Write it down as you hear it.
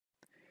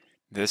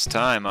This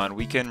time on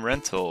Weekend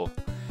Rental,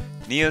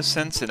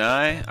 NeoSense and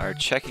I are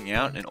checking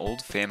out an old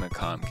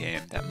Famicom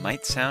game that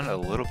might sound a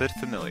little bit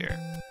familiar,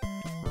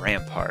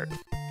 Rampart.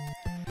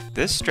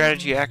 This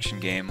strategy action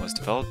game was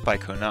developed by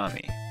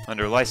Konami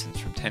under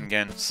license from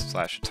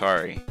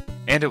Tengen/Atari,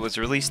 and it was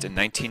released in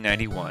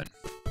 1991,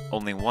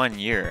 only 1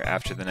 year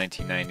after the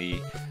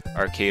 1990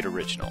 arcade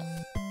original.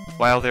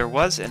 While there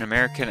was an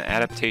American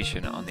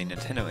adaptation on the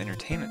Nintendo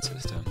Entertainment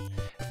System,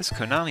 this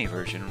Konami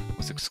version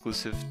was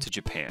exclusive to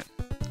Japan.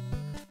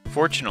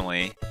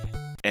 Fortunately,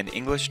 an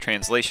English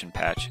translation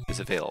patch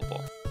is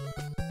available.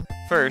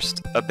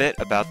 First, a bit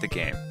about the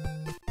game.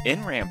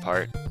 In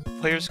Rampart,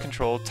 players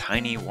control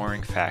tiny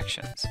warring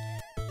factions,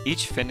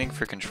 each fending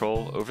for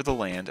control over the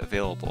land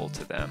available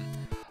to them.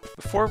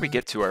 Before we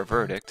get to our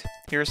verdict,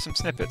 here are some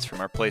snippets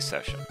from our play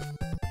session.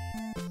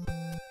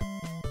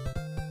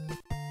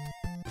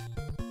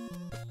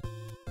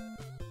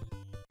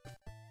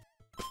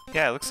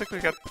 Yeah, it looks like we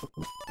got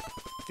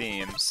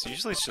themes.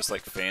 Usually it's just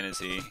like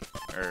fantasy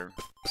or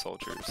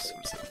soldiers.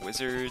 What is it?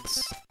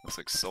 Wizards. Looks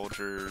like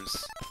soldiers.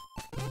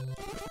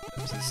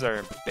 So this is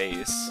our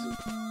base.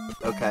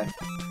 Okay,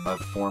 I've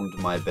formed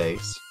my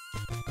base.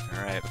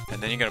 All right,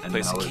 and then you're gonna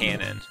place a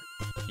cannon.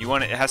 You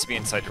want it has to be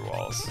inside your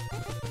walls.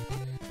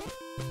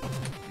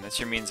 And that's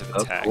your means of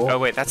attack. Cool. Oh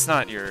wait, that's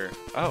not your.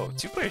 Oh,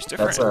 two players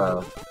different.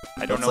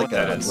 I don't know what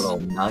that is. Little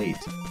knight.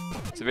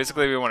 So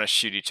basically, we want to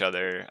shoot each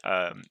other.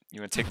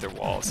 You want to take their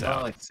walls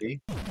out. Oh, I see.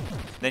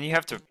 Then you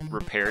have to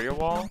repair your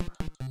wall.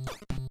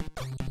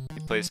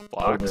 You place Oh,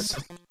 blocks. this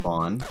is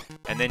fun.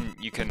 And then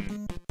you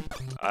can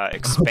Then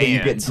expand.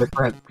 you get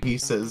different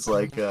pieces,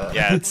 like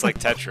Yeah, it's like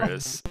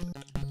Tetris.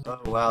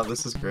 Oh wow,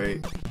 this is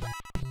great.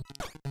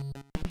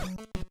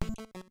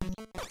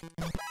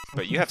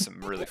 But you have some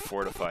really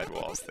fortified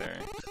walls there.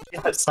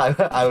 Yes,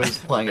 I was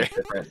playing a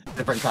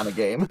different kind of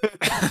game.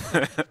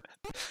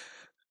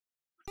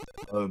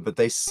 But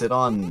they sit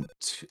on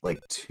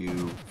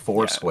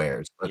four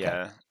squares. Okay.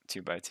 Yeah,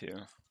 2 by 2.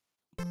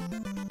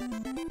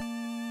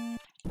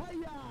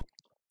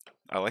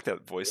 I like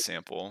that voice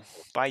sample.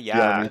 Bye,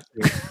 yeah.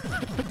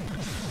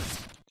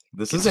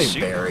 This is a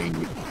very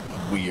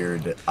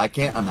weird. I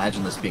can't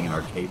imagine this being an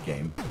arcade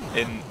game.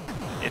 And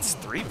it's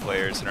 3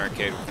 players in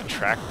arcade with a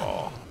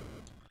trackball.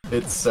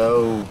 It's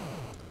so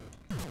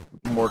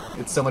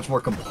much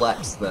more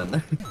complex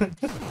than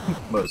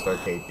most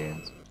arcade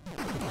games.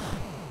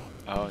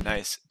 Oh,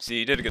 nice. See,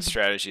 you did a good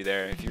strategy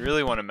there. If you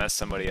really want to mess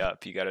somebody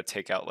up, you got to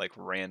take out like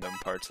random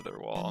parts of their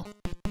wall.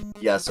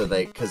 Yeah, so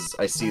because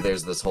I see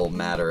there's this whole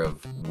matter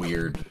of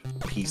weird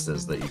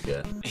pieces that you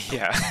get.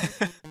 Yeah.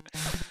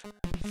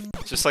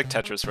 Just like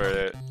Tetris,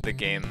 where the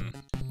game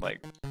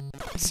like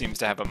seems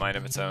to have a mind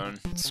of its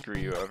own, screw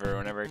you over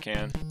whenever it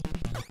can,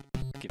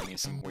 giving you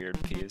some weird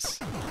piece.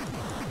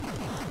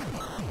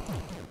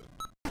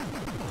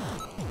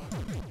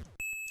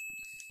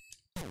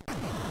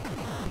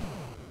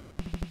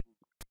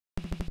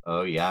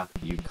 Oh yeah,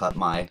 you cut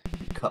my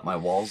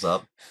walls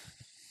up.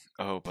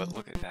 Oh, but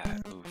look at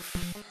that. Oof.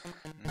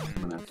 I'm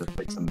gonna have to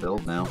fix and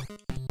build now.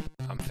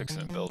 I'm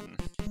fixing and building.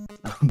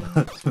 I'm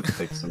about to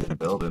fix and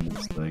build in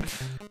this thing.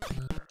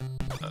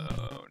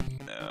 Oh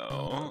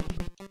no.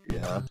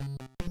 Yeah.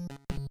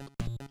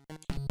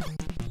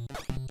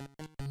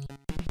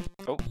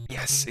 Oh,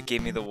 yes, it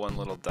gave me the one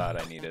little dot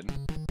I needed.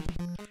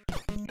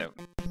 Nope.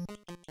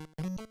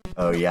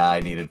 Oh yeah, I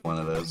needed one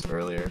of those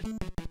earlier.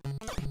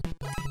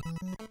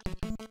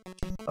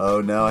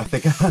 Oh no, I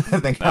think I'm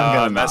gonna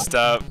I messed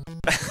up.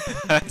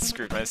 I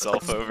screwed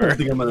myself over. I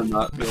think I'm gonna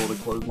not be able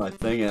to close my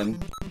thing in.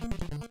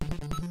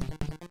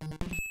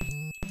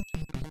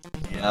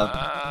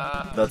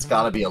 Yeah, that's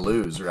gotta be a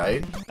lose,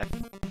 right?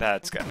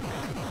 That's gotta be.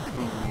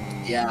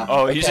 Ooh. Yeah.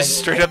 Oh, you just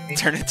straight up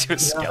turned into a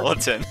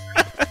skeleton.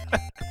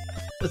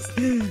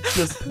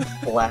 just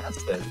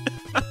blasted.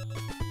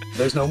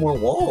 There's no more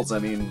walls. I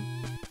mean,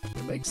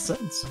 it makes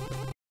sense.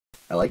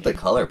 I like the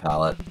color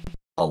palette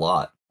a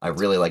lot. I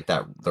really like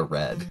the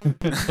red.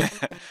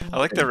 I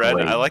like the red.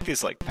 Great. I like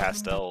these like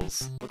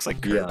pastels. Looks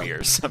like Kirby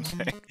or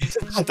something.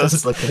 It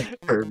does look like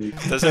Kirby.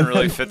 Doesn't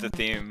really fit the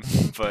theme,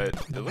 but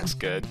it looks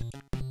good.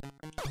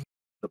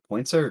 The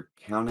points are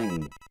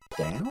counting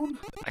down?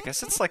 I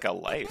guess it's like a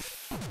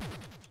life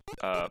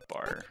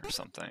bar or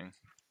something.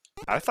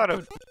 I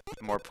thought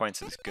more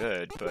points is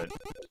good, but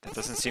that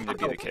doesn't seem to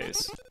be the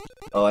case.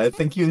 Oh, I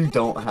think you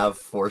don't have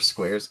 4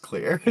 squares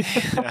clear.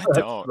 I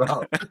don't.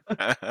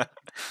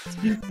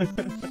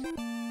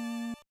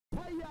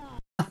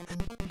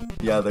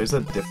 Yeah, there's a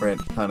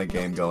different kind of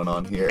game going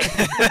on here.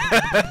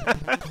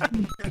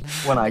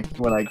 when I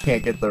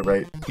can't get the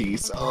right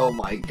piece. Oh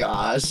my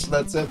gosh,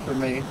 that's it for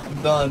me.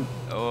 I'm done.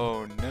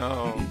 Oh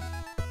no.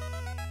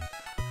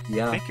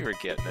 Yeah. I think you were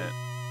getting it.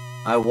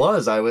 I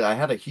was. I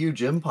had a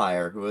huge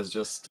empire who was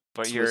just.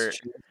 But you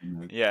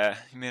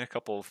made a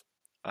couple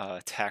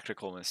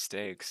tactical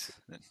mistakes.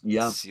 That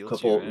Yeah, sealed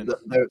couple. you in.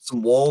 There's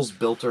some walls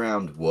built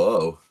around.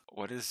 Whoa.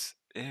 What is?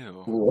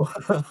 Ew.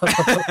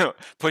 Whoa.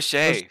 Push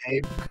A.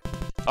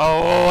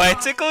 Oh, I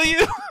tickle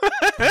you.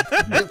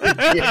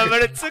 I'm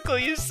gonna tickle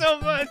you so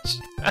much.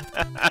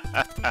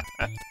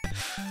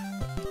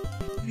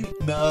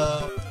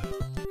 No,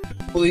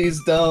 please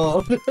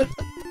don't.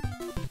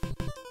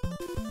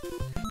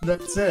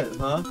 That's it,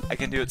 huh? I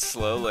can do it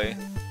slowly.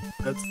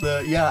 That's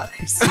the, yeah,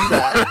 I see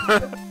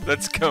that.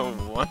 Let's go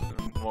one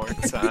more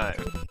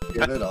time.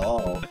 Give it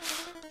all.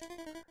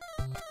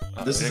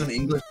 This is an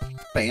English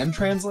fan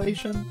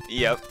translation?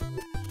 Yep.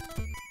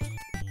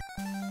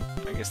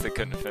 I guess they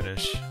couldn't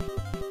finish.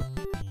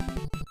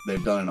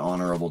 They've done an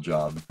honorable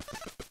job.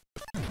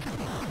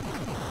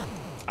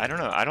 I don't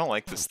know. I don't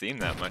like this theme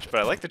that much, but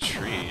I like the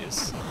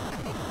trees.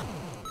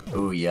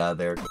 Oh yeah,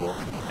 they're cool.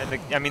 And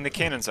I mean, the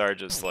cannons are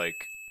just like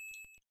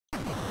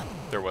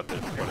they're what the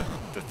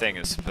thing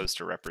is supposed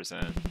to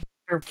represent.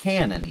 They're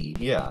cannon-y,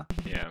 yeah.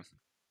 Yeah.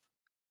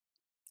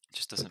 It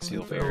just doesn't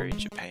feel very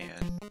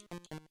Japan.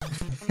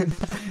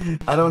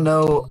 I don't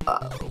know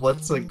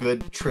what's a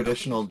good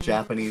traditional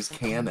Japanese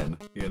cannon,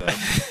 you know?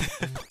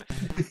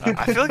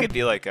 I feel like it'd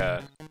be like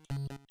a,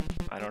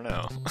 I don't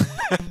know.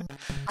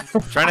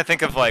 I'm trying to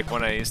think of like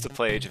when I used to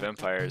play Age of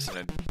Empires,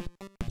 and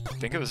I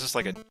think it was just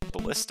like a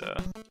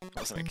ballista. It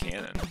wasn't a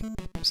cannon.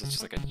 It was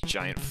just like a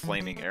giant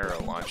flaming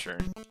arrow launcher.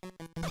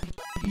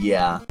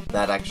 Yeah,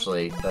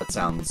 that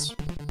sounds...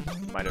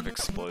 Might have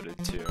exploded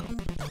too.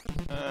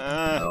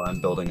 Oh, I'm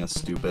building a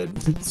stupid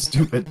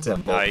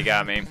temple. Oh, you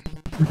got me.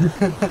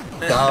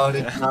 No,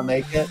 did you not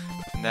make it?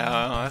 No,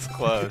 that's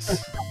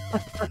close.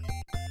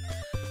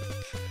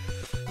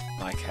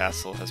 My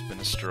castle has been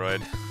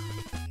destroyed.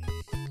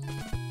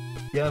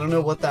 Yeah, I don't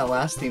know what that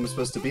last theme is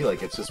supposed to be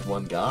like. It's just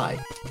one guy.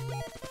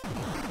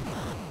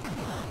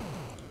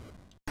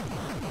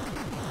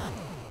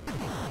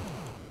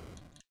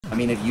 I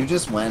mean, if you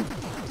just went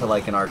to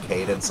like an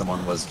arcade and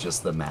someone was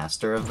just the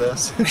master of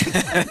this,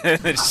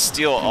 just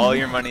steal all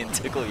your money and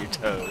tickle your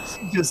toes.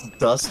 Just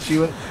dust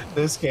you at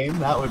this game,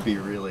 that would be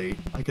really...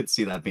 I could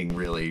see that being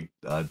really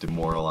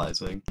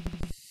demoralizing.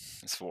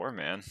 It's war,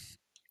 man.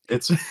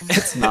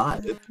 It's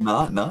not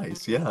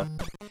nice, yeah.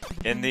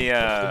 In the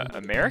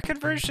American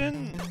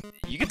version,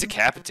 you get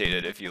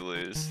decapitated if you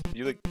lose.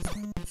 You like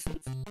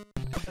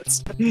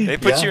they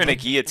put you in a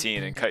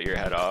guillotine and cut your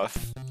head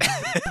off.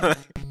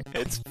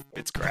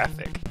 It's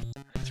graphic.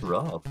 It's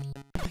rough.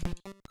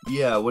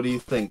 Yeah, what do you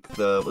think?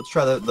 Let's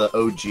try the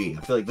OG.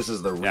 I feel like this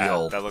is the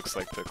real... Yeah, that looks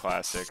like the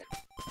classic.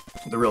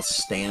 The real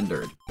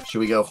standard. Should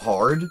we go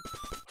hard?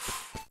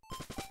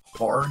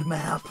 Hard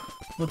map?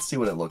 Let's see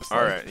what it looks like.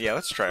 Alright, yeah,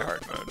 let's try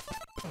hard mode.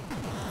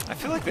 I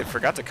feel like they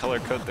forgot to color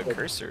code the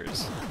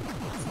cursors.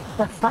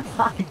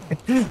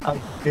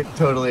 I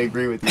totally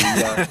agree with you,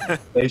 yeah.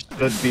 They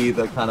should be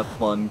the kind of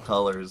fun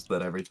colors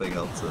that everything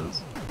else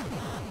is.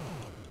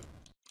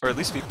 Or at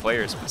least be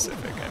player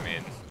specific, I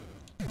mean.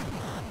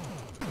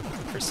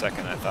 For a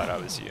second I thought I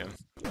was you.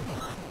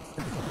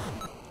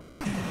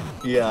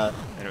 Yeah.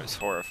 And it was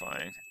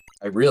horrifying.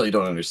 I really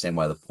don't understand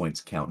why the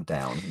points count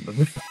down. I'm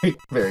very,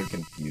 very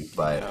confused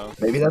by it. No.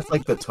 Maybe that's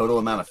like the total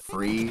amount of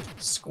free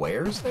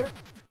squares there?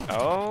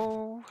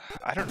 Oh,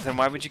 I don't. Then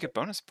why would you get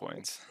bonus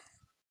points?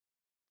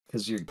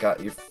 Because you're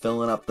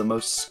filling up the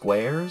most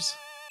squares?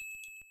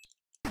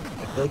 I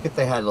feel like if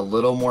they had a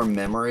little more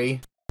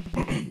memory,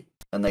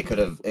 and they could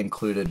have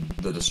included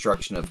the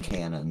destruction of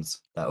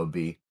cannons, that would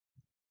be...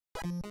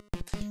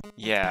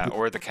 Yeah,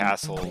 or the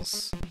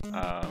castles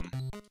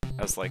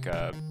as like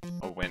a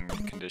win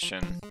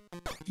condition.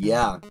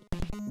 Yeah,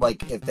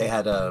 like if they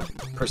had a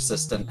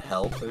persistent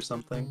health or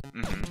something.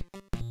 Mm-hmm.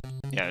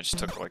 Yeah, it just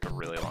took like a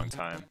really long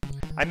time.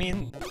 I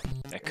mean,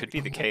 it could be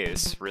the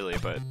case, really,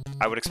 but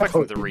I would expect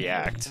them to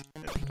react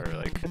or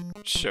like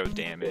show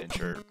damage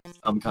or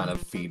some kind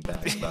of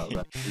feedback about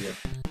that.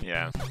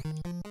 Yeah.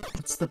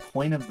 What's the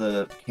point of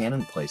the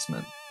cannon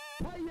placement?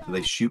 Do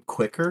they shoot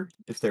quicker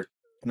if they're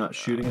not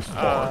shooting as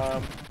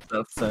far?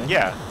 That's the thing?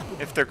 Yeah,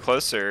 if they're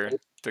closer,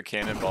 the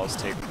cannonballs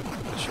take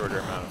a shorter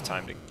amount of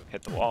time to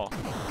hit the wall.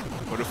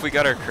 What if we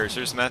got our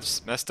cursors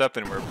messed up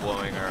and we're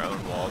blowing our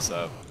own walls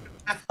up?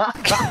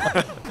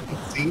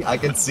 See, I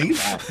can see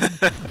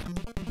that.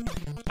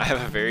 I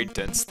have a very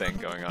dense thing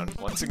going on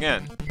once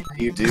again.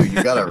 You do.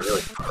 You got a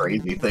really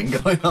crazy thing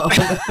going on.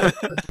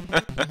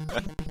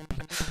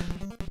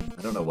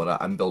 I don't know what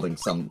I'm building.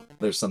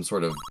 There's some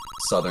sort of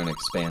southern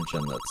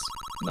expansion that's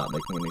not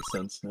making any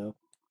sense now.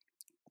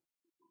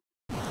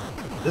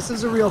 This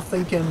is a real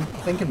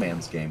thinking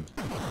man's game.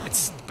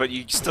 But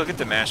you still get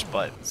to mash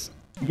buttons.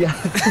 Yeah,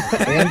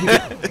 and you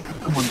get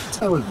someone's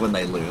toes when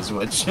they lose,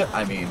 which,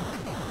 I mean,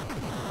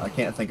 I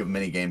can't think of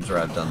many games where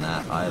I've done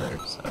that either,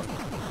 so.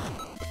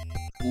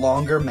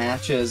 Longer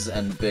matches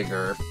and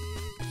bigger.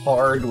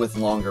 Hard with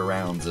longer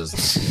rounds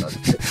is, you know,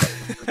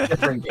 a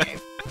different game.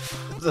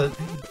 It's a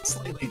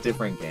slightly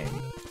different game.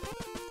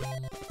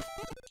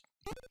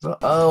 So,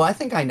 oh, I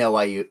think I know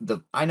why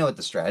I know what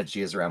the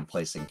strategy is around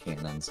placing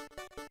cannons.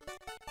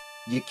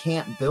 You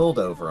can't build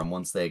over them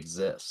once they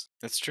exist.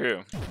 That's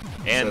true.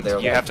 And so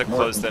you have to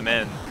close them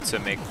in to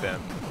make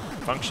them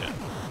function.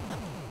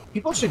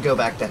 People should go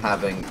back to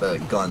having the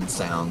gun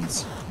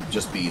sounds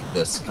just be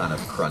this kind of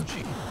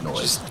crunchy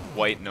noise. Just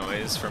white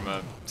noise from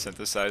a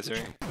synthesizer.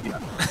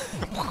 Yeah.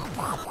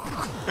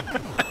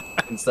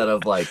 Instead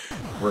of like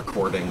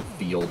recording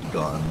field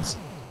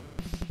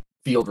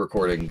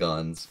recording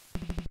guns.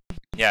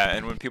 Yeah,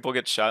 and when people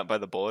get shot by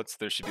the bullets,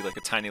 there should be like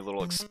a tiny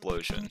little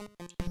explosion.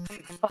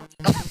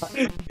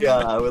 Yeah,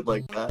 I would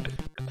like that.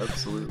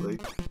 Absolutely.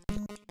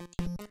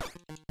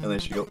 And they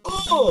should go,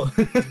 oh!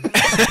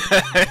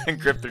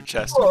 And grip their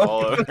chest and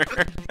fall over.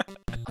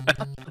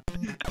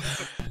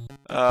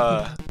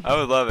 I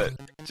would love it.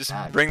 Just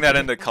bring that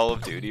into Call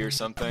of Duty or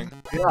something.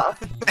 Yeah.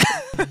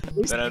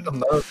 Then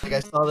like I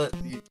saw that,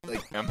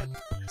 like,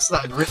 it's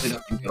not really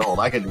nothing at all.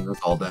 I can do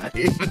this all day.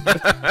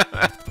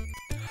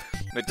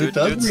 But do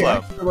it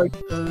slow. Like,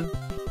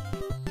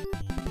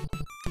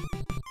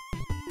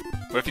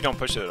 What if you don't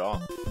push it at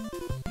all?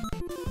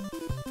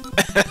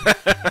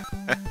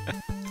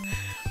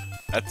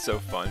 That's so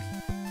fun.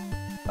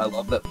 I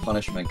love that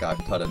punishment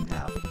got cut in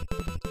half.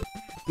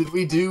 Did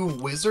we do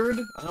wizard?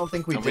 I don't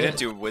think we did. We didn't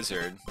do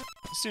wizard.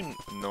 Let's do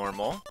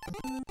normal.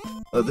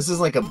 Oh, this is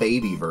like a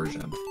baby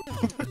version.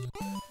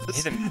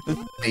 Hey,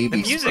 the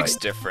baby music's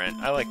sprite.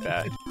 different. I like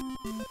that.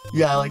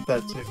 Yeah, I like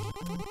that too.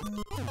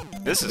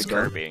 This is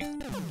Kirby.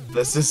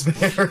 This is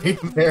very,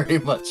 very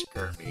much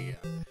Kirby. Yeah.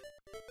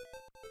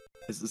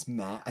 Is this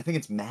I think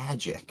it's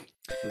magic.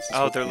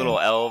 Oh, they're little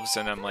elves,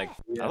 and I'm like,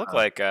 yeah. I look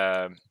like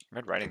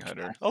Red Riding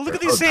Hood. Oh, look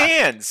at these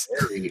hands!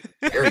 Very,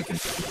 very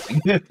confusing.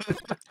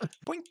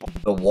 Boink,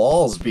 boink. The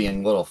walls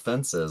being little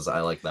fences, I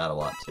like that a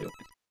lot too.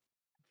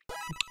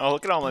 Oh,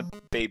 look at all my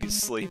babies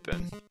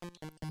sleeping.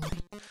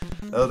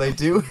 Oh, they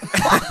do? Okay,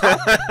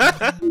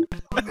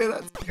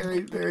 that's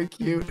very, very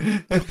cute.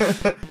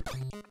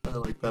 I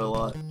like that a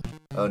lot.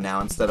 Oh,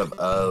 now instead of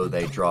O,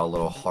 they draw a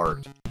little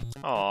heart.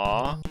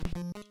 Aww.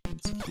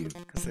 It's cute.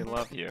 Because they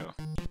love you.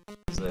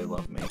 Because they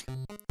love me.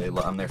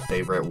 I'm their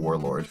favorite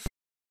warlord.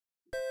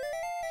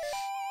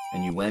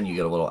 And you win, you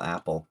get a little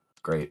apple.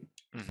 Great.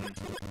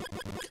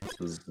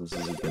 Mm-hmm. This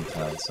is a good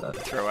tile set.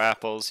 Throw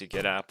apples, you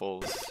get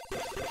apples.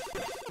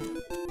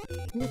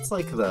 It's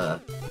like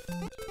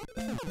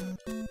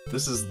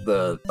this is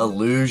the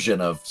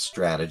illusion of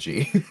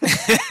strategy.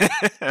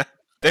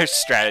 There's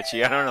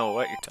strategy. I don't know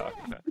what you're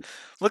talking about.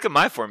 Look at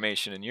my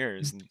formation and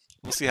yours, and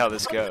we'll see how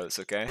this goes,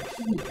 okay?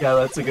 Yeah,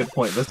 that's a good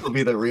point. This will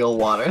be the real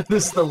water.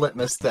 This is the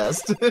litmus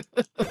test.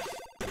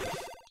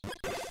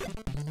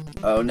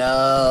 Oh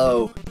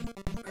no!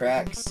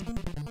 Cracks.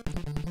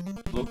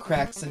 Little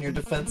cracks in your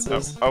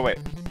defenses. Oh wait.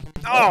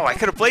 Oh, I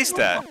could have placed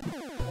that!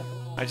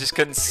 I just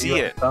couldn't see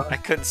it. I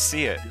couldn't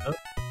see it.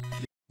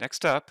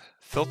 Next up,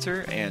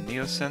 Filter and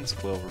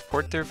NeoSense will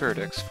report their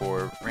verdicts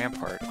for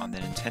Rampart on the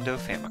Nintendo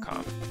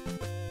Famicom.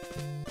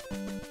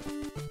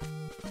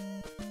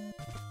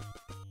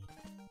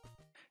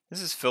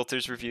 This is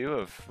Filter's review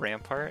of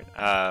Rampart.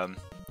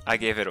 I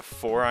gave it a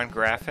 4 on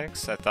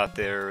graphics. I thought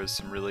there was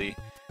some really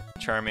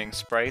charming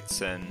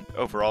sprites, and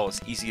overall it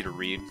was easy to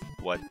read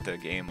what the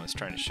game was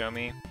trying to show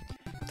me.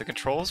 The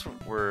controls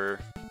were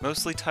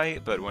mostly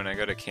tight, but when I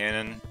go to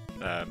cannon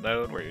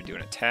mode where you're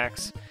doing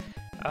attacks,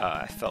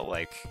 I felt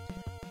like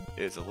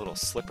it was a little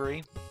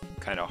slippery,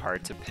 kind of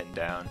hard to pin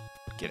down,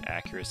 get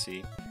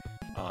accuracy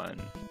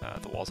on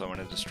the walls I want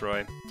to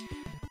destroy.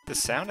 The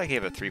sound I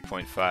gave a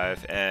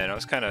 3.5, and I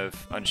was kind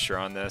of unsure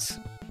on this,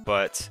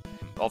 but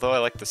although I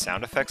liked the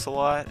sound effects a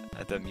lot,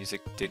 the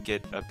music did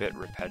get a bit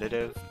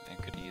repetitive and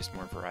could have used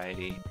more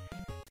variety.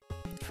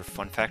 For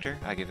fun factor,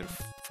 I gave it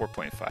a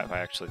 4.5. I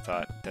actually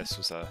thought this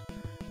was a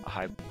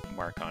high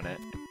mark on it.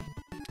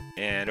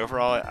 And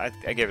overall,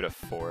 I gave it a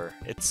 4.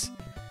 It's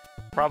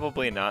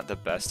probably not the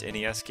best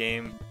NES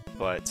game,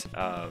 but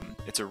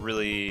it's a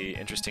really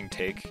interesting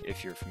take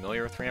if you're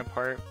familiar with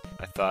Rampart.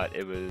 I thought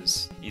it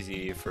was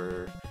easy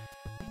for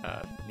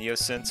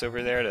NeoSense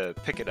over there to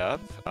pick it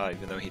up,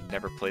 even though he'd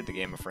never played the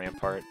game of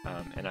Rampart,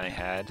 and I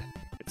had.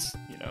 It's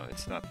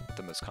not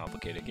the most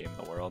complicated game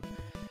in the world.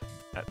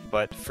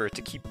 But for it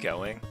to keep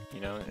going,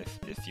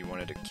 if you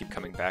wanted to keep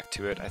coming back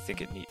to it, I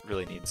think it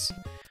really needs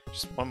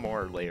just one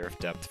more layer of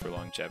depth for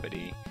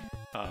longevity.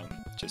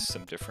 Just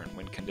some different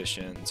win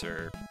conditions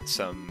or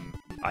some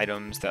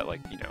items that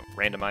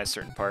randomize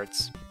certain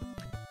parts.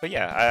 But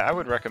yeah, I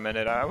would recommend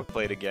it. I would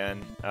play it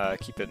again.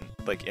 Keep it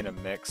in a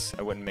mix.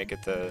 I wouldn't make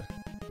it the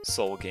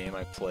sole game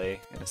I play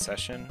in a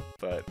session,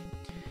 but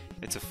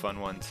it's a fun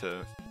one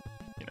to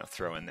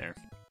throw in there.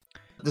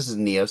 This is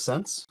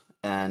NeoSense,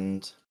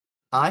 and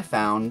I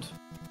found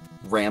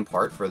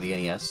Rampart for the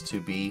NES to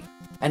be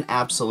an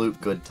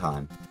absolute good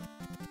time.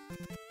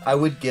 I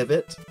would give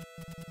it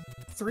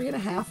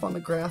 3.5 on the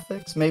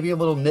graphics, maybe a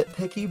little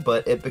nitpicky,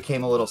 but it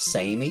became a little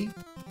samey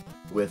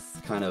with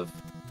kind of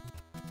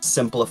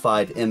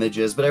simplified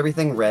images, but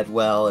everything read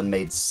well and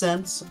made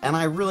sense, and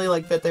I really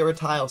like that they were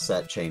tile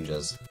set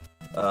changes,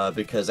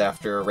 because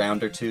after a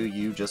round or two,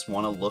 you just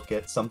want to look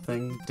at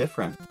something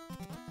different.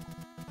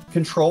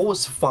 Control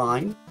was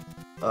fine.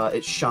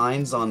 It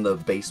shines on the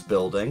base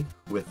building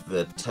with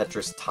the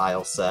Tetris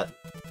tile set,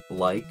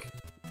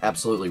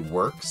 absolutely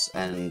works,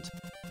 and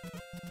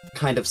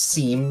kind of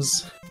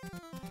seems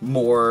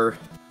more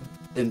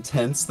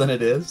intense than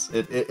it is.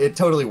 It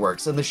totally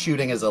works, and the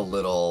shooting is a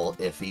little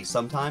iffy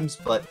sometimes,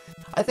 but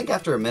I think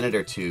after a minute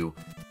or two,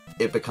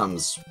 it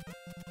becomes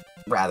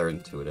rather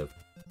intuitive.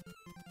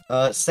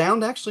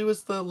 Sound actually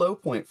was the low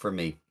point for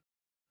me.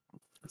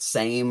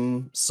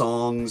 Same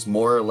songs,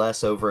 more or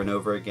less, over and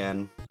over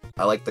again.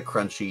 I like the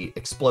crunchy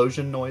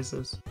explosion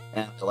noises,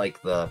 and I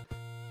like the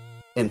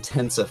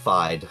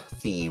intensified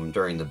theme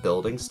during the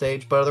building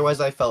stage, but otherwise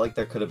I felt like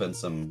there could have been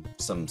some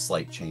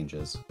slight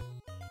changes.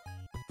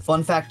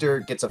 Fun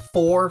factor gets a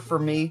 4 for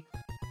me.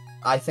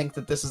 I think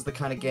that this is the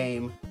kind of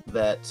game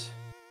that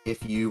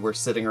if you were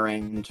sitting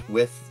around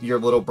with your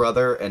little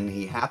brother and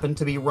he happened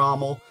to be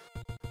Rommel,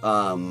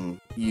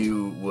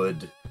 you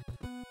would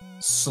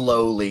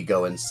slowly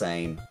go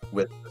insane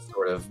with the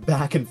sort of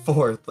back and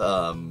forth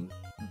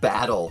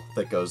battle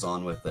that goes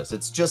on with this.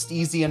 It's just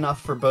easy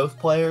enough for both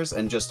players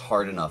and just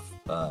hard enough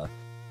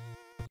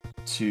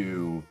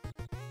to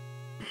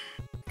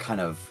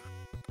kind of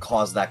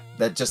cause that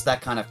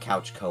kind of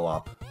couch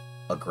co-op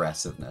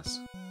aggressiveness.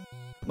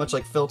 Much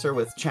like Filter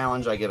with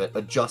challenge, I give it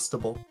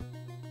adjustable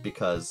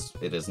because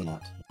it is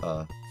not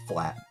a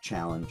flat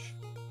challenge.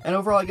 And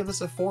overall, I give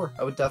this a 4.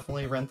 I would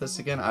definitely rent this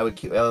again. I would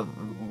keep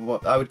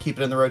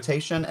it in the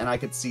rotation, and I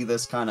could see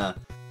this kind of,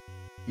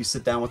 you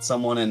sit down with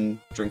someone and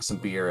drink some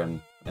beer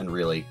and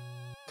really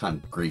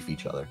kind of grief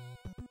each other.